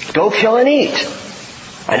 go kill and eat.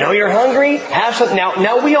 I know you're hungry. Have some."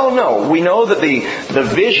 Now we all know. We know that the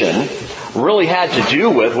vision really had to do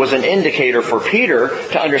with, was an indicator for Peter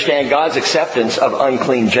to understand God's acceptance of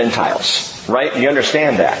unclean Gentiles. Right? You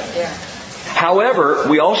understand that? Yeah. However,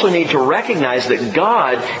 we also need to recognize that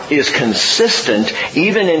God is consistent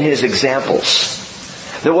even in His examples.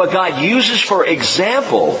 That what God uses for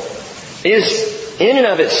example is in and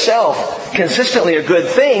of itself consistently a good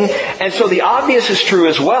thing. And so the obvious is true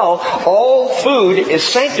as well. All food is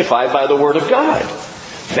sanctified by the Word of God.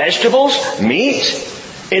 Vegetables, meat,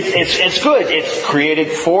 it's good. It's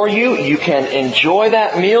created for you. You can enjoy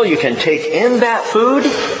that meal. You can take in that food.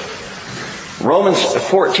 Romans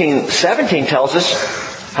 14:17 tells us,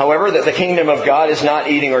 however, that the kingdom of God is not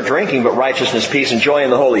eating or drinking, but righteousness, peace, and joy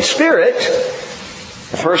in the Holy Spirit.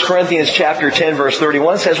 1 Corinthians chapter 10 verse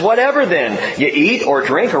 31 says, "Whatever then you eat or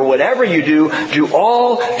drink or whatever you do, do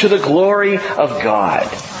all to the glory of God."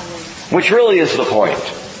 Which really is the point.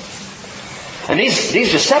 And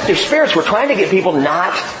these deceptive spirits were trying to get people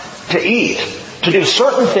not to eat, to do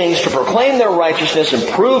certain things to proclaim their righteousness and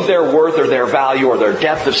prove their worth or their value or their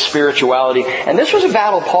depth of spirituality. And this was a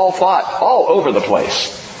battle Paul fought all over the place.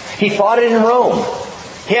 He fought it in Rome.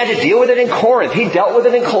 He had to deal with it in Corinth. He dealt with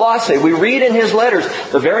it in Colossae. We read in his letters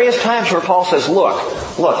the various times where Paul says, look,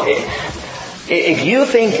 if you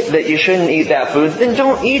think that you shouldn't eat that food, then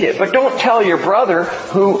don't eat it. But don't tell your brother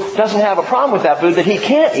who doesn't have a problem with that food that he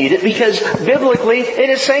can't eat it, because biblically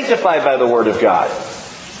it is sanctified by the Word of God.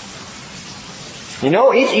 You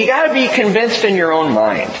got to be convinced in your own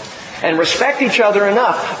mind. And respect each other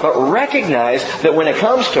enough, but recognize that when it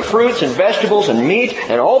comes to fruits and vegetables and meat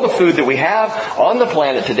and all the food that we have on the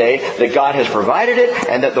planet today, that God has provided it,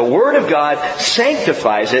 and that the Word of God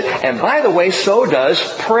sanctifies it. And by the way, so does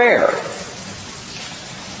prayer.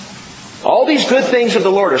 All these good things of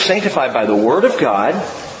the Lord are sanctified by the Word of God,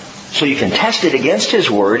 so you can test it against His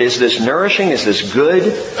Word. Is this nourishing? Is this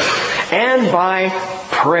good? And by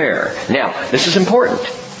prayer. Now, this is important.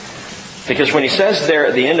 Because when he says there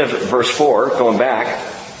at the end of verse 4, going back,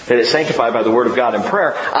 that it's sanctified by the Word of God and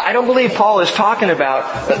prayer, I don't believe Paul is talking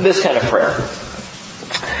about this kind of prayer.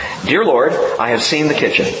 Dear Lord, I have seen the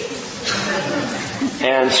kitchen.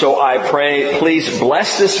 And so I pray, please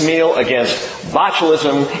bless this meal against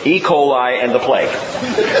botulism, E. coli, and the plague.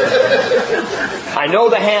 I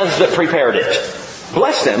know the hands that prepared it.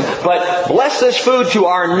 Bless them, but bless this food to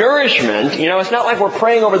our nourishment. It's not like we're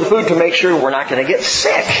praying over the food to make sure we're not going to get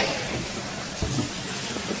sick.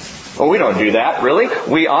 Well, we don't do that, really.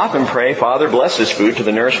 We often pray, Father, bless this food to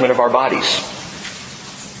the nourishment of our bodies.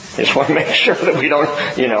 I just want to make sure that we don't,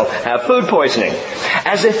 have food poisoning.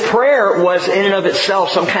 As if prayer was in and of itself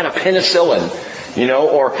some kind of penicillin,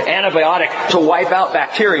 or antibiotic to wipe out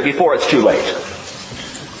bacteria before it's too late.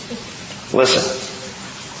 Listen,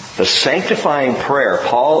 the sanctifying prayer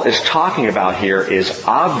Paul is talking about here is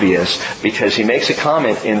obvious because he makes a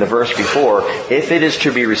comment in the verse before, if it is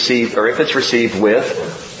to be received, or if it's received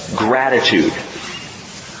with gratitude.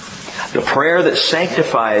 The prayer that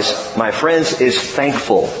sanctifies, my friends, is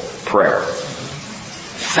thankful prayer.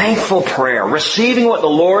 Thankful prayer. Receiving what the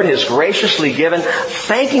Lord has graciously given,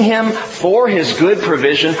 thanking Him for His good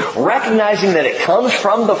provision, recognizing that it comes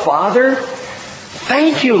from the Father.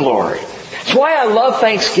 Thank you, Lord. That's why I love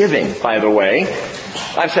Thanksgiving, by the way.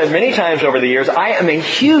 I've said many times over the years, I am a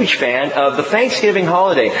huge fan of the Thanksgiving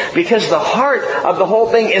holiday because the heart of the whole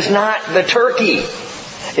thing is not the turkey.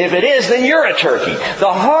 If it is, then you're a turkey.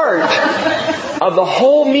 The heart of the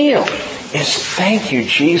whole meal is thank you,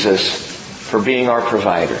 Jesus, for being our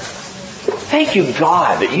provider. Thank you,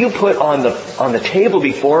 God, that you put on the table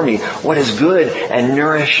before me what is good and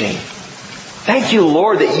nourishing. Thank you,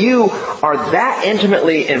 Lord, that you are that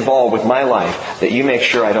intimately involved with my life that you make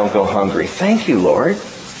sure I don't go hungry. Thank you, Lord.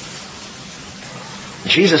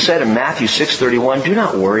 Jesus said in Matthew 6:31, do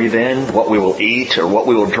not worry then what we will eat or what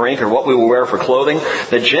we will drink or what we will wear for clothing.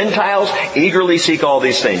 The Gentiles eagerly seek all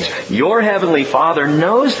these things. Your heavenly Father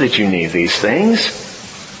knows that you need these things.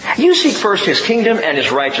 You seek first His kingdom and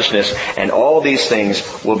His righteousness, and all these things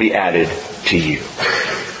will be added to you.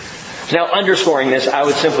 Now, underscoring this, I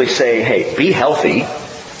would simply say, hey, be healthy.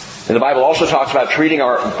 And the Bible also talks about treating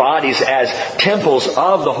our bodies as temples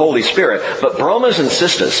of the Holy Spirit. But bromas and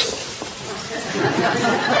cistus,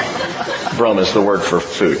 broma is the word for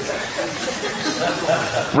food.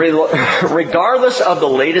 Regardless of the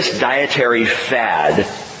latest dietary fad,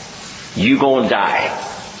 you gonna die.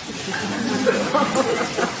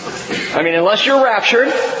 I mean, unless you're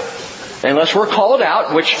raptured, unless we're called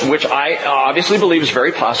out, which I obviously believe is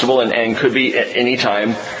very possible and could be at any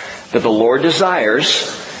time that the Lord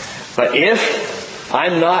desires. But if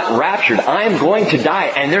I'm not raptured, I'm going to die,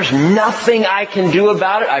 and there's nothing I can do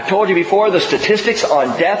about it. I've told you before, the statistics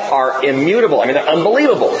on death are immutable. I mean, they're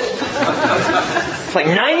unbelievable. It's like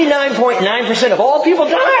 99.9% of all people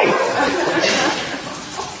die.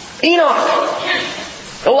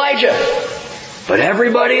 Enoch, Elijah, but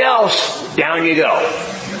everybody else, down you go.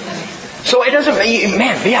 So it doesn't,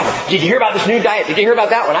 did you hear about this new diet? Did you hear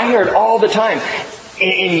about that one? I hear it all the time.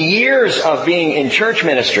 In years of being in church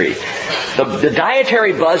ministry, the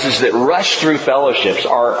dietary buzzes that rush through fellowships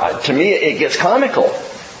are, to me, it gets comical.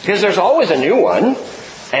 Because there's always a new one,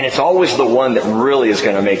 and it's always the one that really is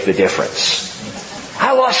going to make the difference.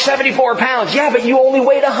 I lost 74 pounds. Yeah, but you only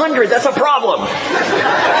weighed 100. That's a problem.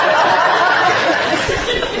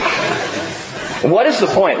 What is the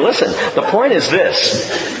point? Listen, the point is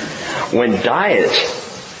this. When diet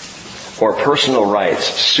or personal rights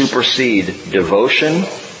supersede devotion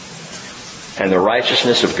and the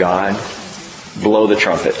righteousness of God, blow the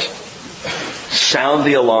trumpet. Sound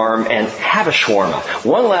the alarm and have a shawarma.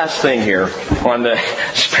 One last thing here on the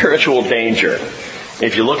spiritual danger.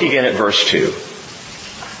 If you look again at verse 2.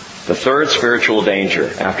 The third spiritual danger,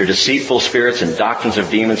 after deceitful spirits and doctrines of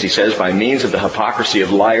demons, he says, by means of the hypocrisy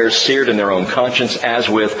of liars seared in their own conscience as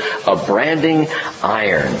with a branding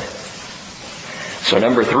iron. So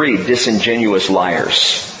number 3, disingenuous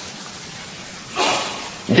liars.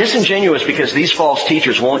 Disingenuous because these false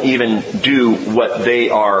teachers won't even do what they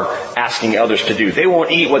are asking others to do. They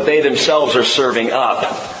won't eat what they themselves are serving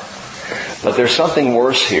up. But there's something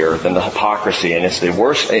worse here than the hypocrisy, and it's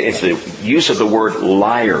the use of the word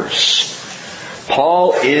liars.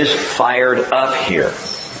 Paul is fired up here.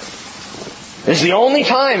 This is the only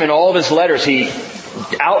time in all of his letters he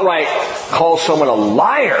outright calls someone a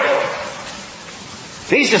liar.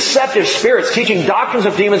 These deceptive spirits teaching doctrines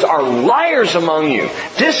of demons are liars among you,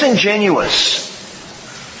 disingenuous.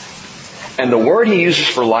 And the word he uses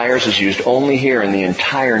for liars is used only here in the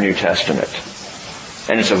entire New Testament.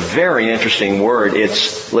 And it's a very interesting word.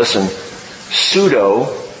 It's, listen,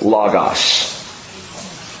 pseudo-logos.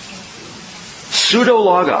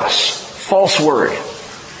 Pseudo-logos. False word.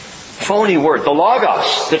 Phony word. The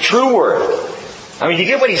logos. The true word. I mean, you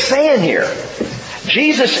get what he's saying here.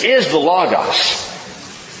 Jesus is the logos.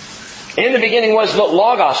 In the beginning was the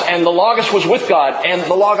Logos, and the Logos was with God, and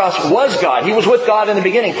the Logos was God. He was with God in the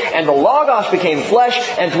beginning, and the Logos became flesh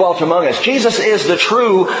and dwelt among us. Jesus is the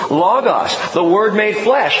true Logos, the Word made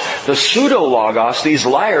flesh. The pseudo-Logos, these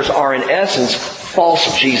liars, are in essence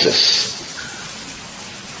false Jesus.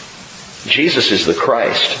 Jesus is the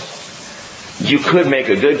Christ. You could make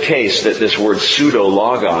a good case that this word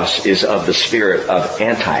pseudo-Logos is of the spirit of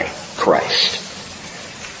Antichrist.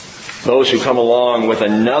 Those who come along with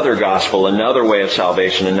another gospel, another way of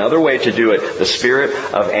salvation, another way to do it, the spirit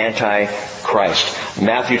of Antichrist.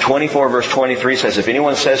 Matthew 24 verse 23 says, if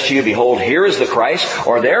anyone says to you, behold, here is the Christ,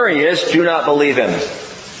 or there he is, do not believe him.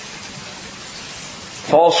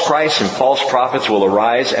 False Christs and false prophets will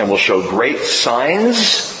arise and will show great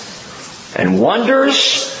signs and wonders,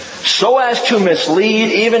 so as to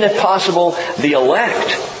mislead, even if possible, the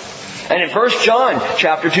elect. And in 1 John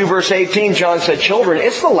chapter 2 verse 18, John said, children,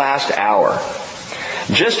 it's the last hour.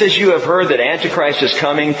 Just as you have heard that Antichrist is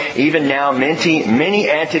coming, even now many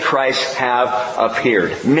Antichrists have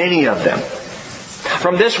appeared. Many of them.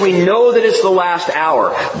 From this we know that it's the last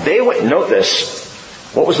hour. Note this.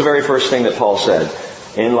 What was the very first thing that Paul said?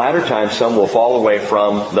 In latter times some will fall away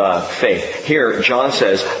from the faith. Here, John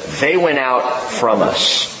says, they went out from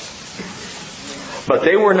us. But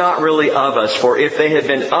they were not really of us, for if they had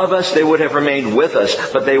been of us, they would have remained with us.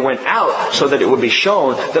 But they went out so that it would be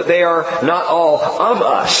shown that they are not all of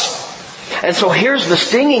us. And so here's the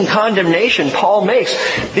stinging condemnation Paul makes.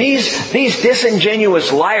 These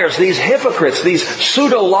disingenuous liars, these hypocrites, these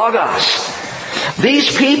pseudo-logos,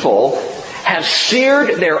 these people have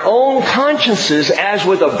seared their own consciences as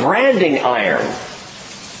with a branding iron.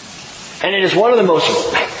 And it is one of the most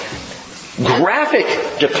graphic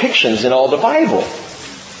depictions in all the Bible.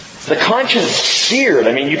 The conscience seared.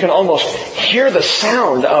 I mean, you can almost hear the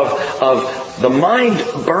sound of the mind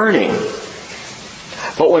burning.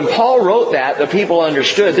 But when Paul wrote that, the people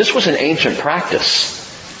understood this was an ancient practice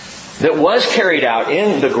that was carried out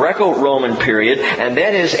in the Greco-Roman period, and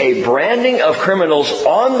that is a branding of criminals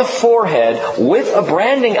on the forehead with a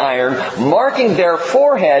branding iron, marking their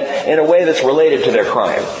forehead in a way that's related to their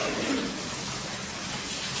crime.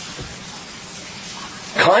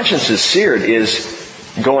 Conscience is seared is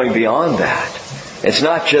going beyond that. It's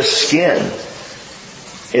not just skin.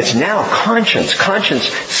 It's now conscience. Conscience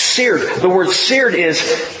seared. The word seared is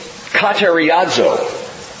kateriazo,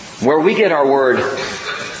 where we get our word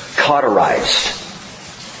cauterized.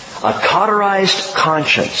 A cauterized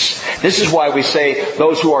conscience. This is why we say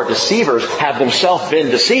those who are deceivers have themselves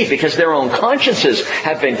been deceived, because their own consciences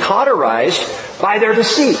have been cauterized by their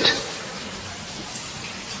deceit.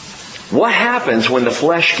 What happens when the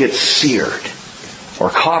flesh gets seared or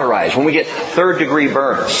cauterized? When we get third-degree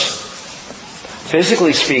burns?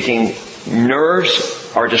 Physically speaking,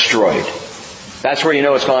 nerves are destroyed. That's where you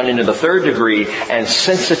know it's gone into the third degree, and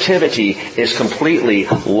sensitivity is completely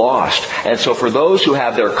lost. And so for those who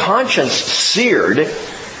have their conscience seared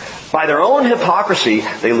by their own hypocrisy,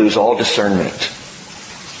 they lose all discernment.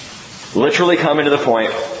 Literally coming to the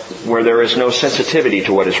point where there is no sensitivity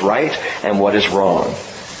to what is right and what is wrong.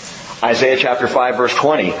 Isaiah chapter 5 verse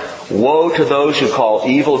 20. Woe to those who call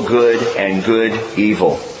evil good and good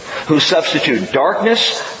evil, who substitute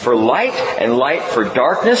darkness for light and light for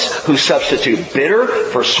darkness, who substitute bitter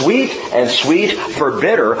for sweet and sweet for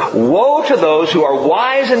bitter. Woe to those who are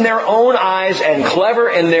wise in their own eyes and clever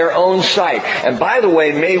in their own sight. And by the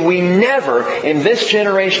way, may we never in this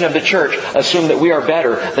generation of the church assume that we are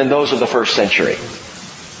better than those of the first century.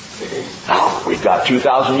 Oh, we've got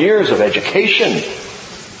 2,000 years of education.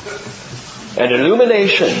 and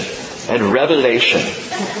illumination and revelation.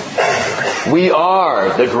 We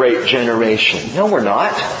are the great generation. No, we're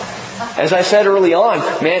not. As I said early on,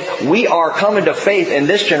 man, we are coming to faith in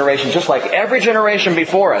this generation just like every generation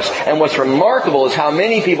before us. And what's remarkable is how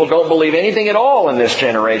many people don't believe anything at all in this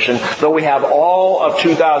generation, though we have all of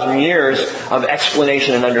 2,000 years of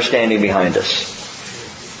explanation and understanding behind us.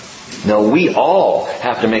 No, we all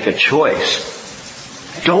have to make a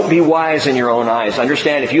choice. Don't be wise in your own eyes.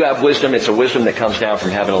 Understand, if you have wisdom, it's a wisdom that comes down from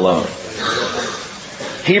heaven alone.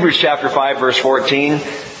 Hebrews chapter 5 verse 14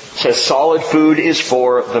 says, solid food is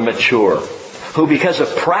for the mature, who because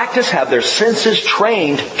of practice have their senses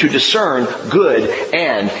trained to discern good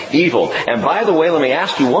and evil. And by the way, let me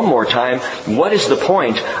ask you one more time, what is the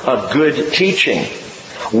point of good teaching?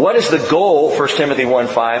 What is the goal, 1 Timothy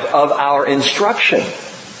 1:5, of our instruction?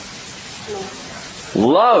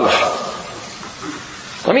 Love.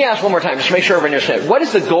 Let me ask one more time, just to make sure everyone understands. What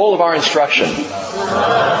is the goal of our instruction?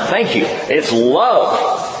 Thank you. It's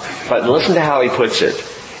love. But listen to how he puts it.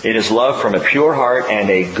 It is love from a pure heart and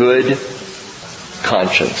a good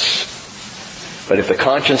conscience. But if the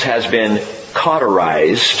conscience has been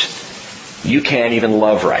cauterized, you can't even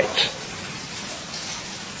love right.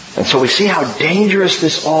 And so we see how dangerous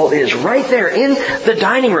this all is right there in the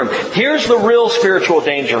dining room. Here's the real spiritual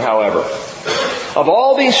danger, however. Of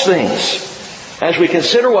all these things, as we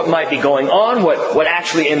consider what might be going on, what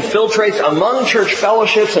actually infiltrates among church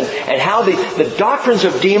fellowships, and how the doctrines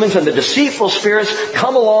of demons and the deceitful spirits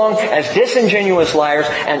come along as disingenuous liars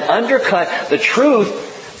and undercut the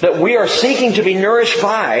truth that we are seeking to be nourished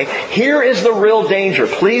by, here is the real danger.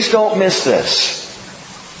 Please don't miss this.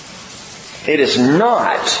 It is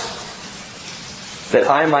not that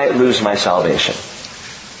I might lose my salvation.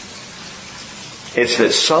 It's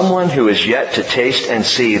that someone who is yet to taste and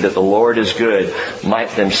see that the Lord is good might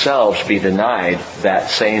themselves be denied that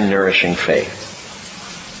same nourishing faith.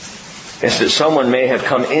 It's that someone may have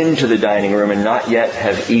come into the dining room and not yet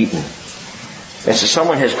have eaten. It's that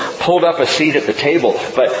someone has pulled up a seat at the table,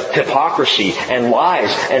 but hypocrisy and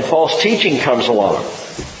lies and false teaching comes along.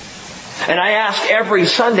 And I ask every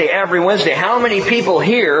Sunday, every Wednesday, how many people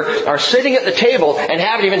here are sitting at the table and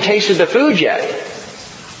haven't even tasted the food yet?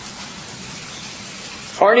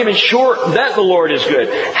 Aren't even sure that the Lord is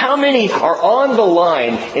good. How many are on the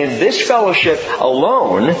line in this fellowship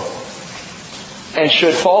alone, and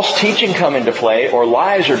should false teaching come into play, or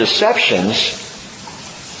lies or deceptions,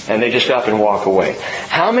 and they just up and walk away?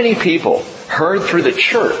 How many people heard through the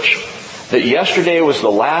church that yesterday was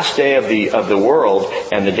the last day of the world,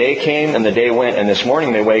 and the day came and the day went, and this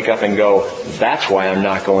morning they wake up and go, that's why I'm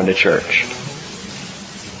not going to church?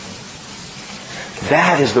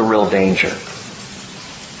 That is the real danger.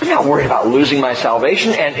 I'm not worried about losing my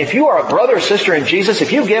salvation. And if you are a brother or sister in Jesus,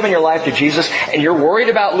 if you've given your life to Jesus and you're worried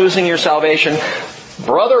about losing your salvation,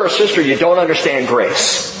 brother or sister, you don't understand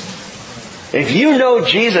grace. If you know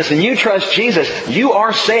Jesus and you trust Jesus, you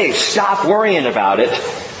are saved. Stop worrying about it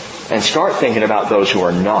and start thinking about those who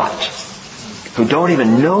are not, who don't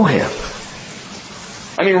even know Him.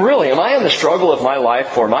 I mean, really, am I in the struggle of my life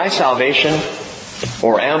for my salvation,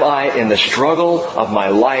 or am I in the struggle of my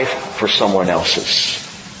life for someone else's?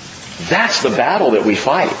 That's the battle that we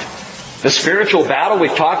fight. The spiritual battle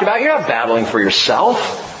we've talked about, you're not battling for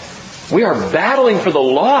yourself. We are battling for the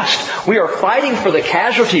lost. We are fighting for the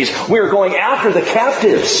casualties. We are going after the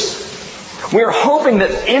captives. We are hoping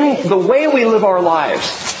that in the way we live our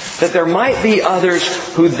lives, that there might be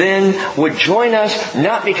others who then would join us,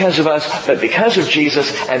 not because of us, but because of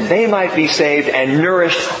Jesus, and they might be saved and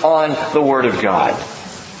nourished on the Word of God.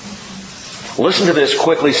 Listen to this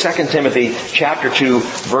quickly. 2 Timothy chapter 2,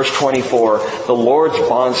 verse 24. The Lord's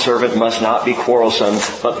bondservant must not be quarrelsome,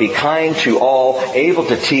 but be kind to all, able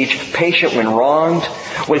to teach, patient when wronged,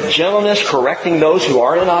 with gentleness correcting those who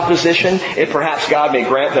are in opposition, if perhaps God may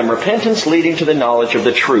grant them repentance leading to the knowledge of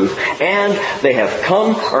the truth, and they have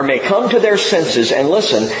come or may come to their senses and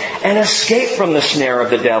listen and escape from the snare of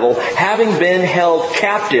the devil, having been held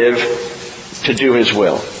captive to do His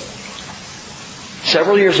will.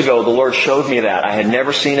 Several years ago, the Lord showed me that. I had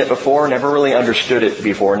never seen it before, never really understood it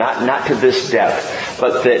before, not to this depth.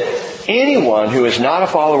 But that anyone who is not a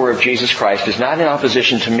follower of Jesus Christ is not in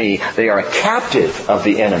opposition to me. They are a captive of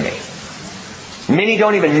the enemy. Many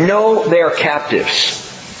don't even know they are captives.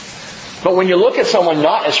 But when you look at someone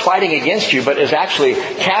not as fighting against you, but as actually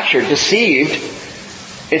captured, deceived,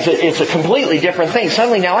 it's a completely different thing.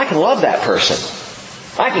 Suddenly now I can love that person.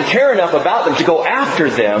 I can care enough about them to go after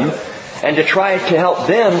them and to try to help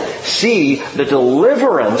them see the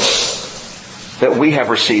deliverance that we have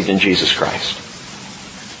received in Jesus Christ.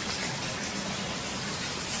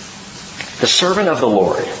 The servant of the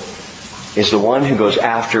Lord is the one who goes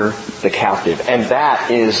after the captive. And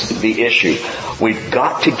that is the issue. We've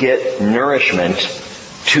got to get nourishment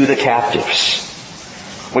to the captives.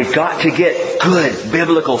 We've got to get good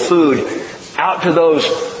biblical food out to those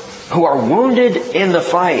who are wounded in the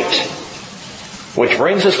fight. Which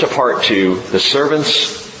brings us to part 2, the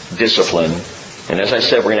servant's discipline. And as I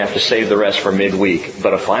said, we're going to have to save the rest for midweek.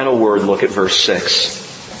 But a final word, look at verse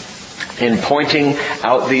 6. In pointing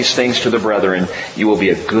out these things to the brethren, you will be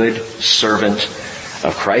a good servant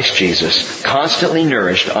of Christ Jesus, constantly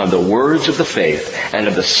nourished on the words of the faith and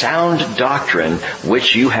of the sound doctrine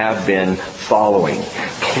which you have been following.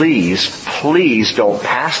 Please, please don't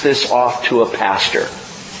pass this off to a pastor.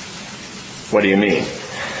 What do you mean?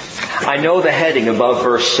 I know the heading above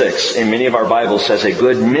verse 6 in many of our Bibles says a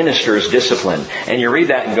good minister's discipline. And you read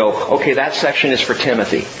that and go, okay, that section is for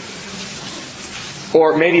Timothy.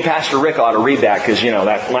 Or maybe Pastor Rick ought to read that because,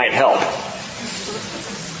 that might help.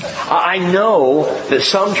 I know that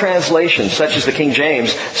some translations, such as the King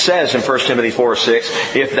James, says in 1 Timothy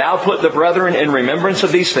 4:6, if thou put the brethren in remembrance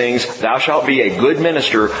of these things, thou shalt be a good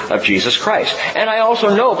minister of Jesus Christ. And I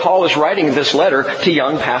also know Paul is writing this letter to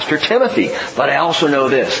young Pastor Timothy. But I also know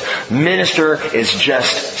this. Minister is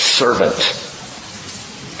just servant.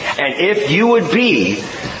 And if you would be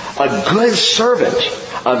a good servant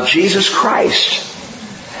of Jesus Christ,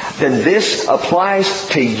 then this applies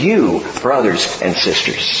to you, brothers and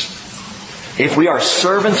sisters. If we are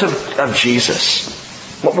servants of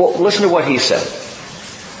Jesus, well, listen to what he said.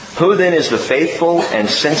 Who then is the faithful and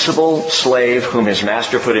sensible slave whom his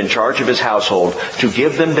master put in charge of his household to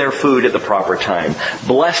give them their food at the proper time?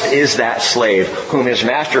 Blessed is that slave whom his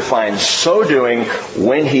master finds so doing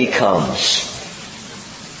when he comes.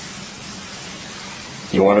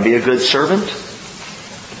 You want to be a good servant?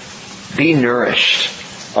 Be nourished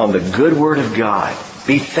on the good Word of God.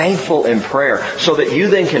 Be thankful in prayer so that you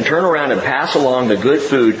then can turn around and pass along the good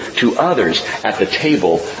food to others at the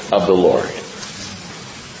table of the Lord.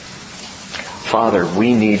 Father,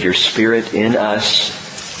 we need your Spirit in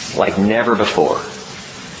us like never before.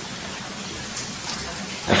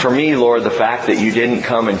 And for me, Lord, the fact that you didn't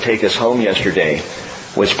come and take us home yesterday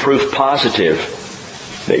was proof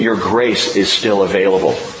positive that your grace is still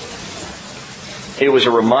available. It was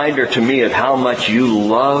a reminder to me of how much you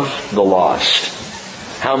love the lost,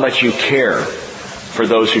 how much you care for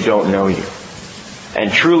those who don't know you.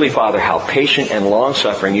 And truly, Father, how patient and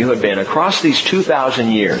long-suffering you have been across these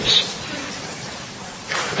 2,000 years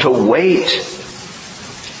to wait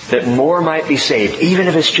that more might be saved, even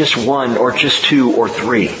if it's just 1 or just 2 or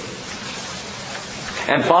 3.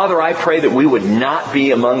 And Father, I pray that we would not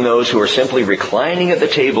be among those who are simply reclining at the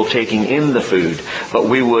table taking in the food, but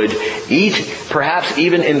we would eat, perhaps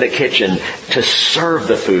even in the kitchen, to serve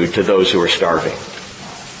the food to those who are starving.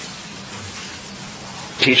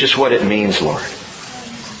 Teach us what it means, Lord,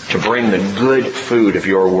 to bring the good food of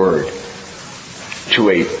your word to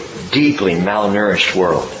a deeply malnourished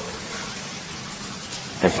world.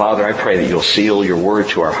 And Father, I pray that you'll seal your word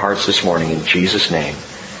to our hearts this morning in Jesus' name.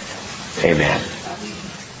 Amen.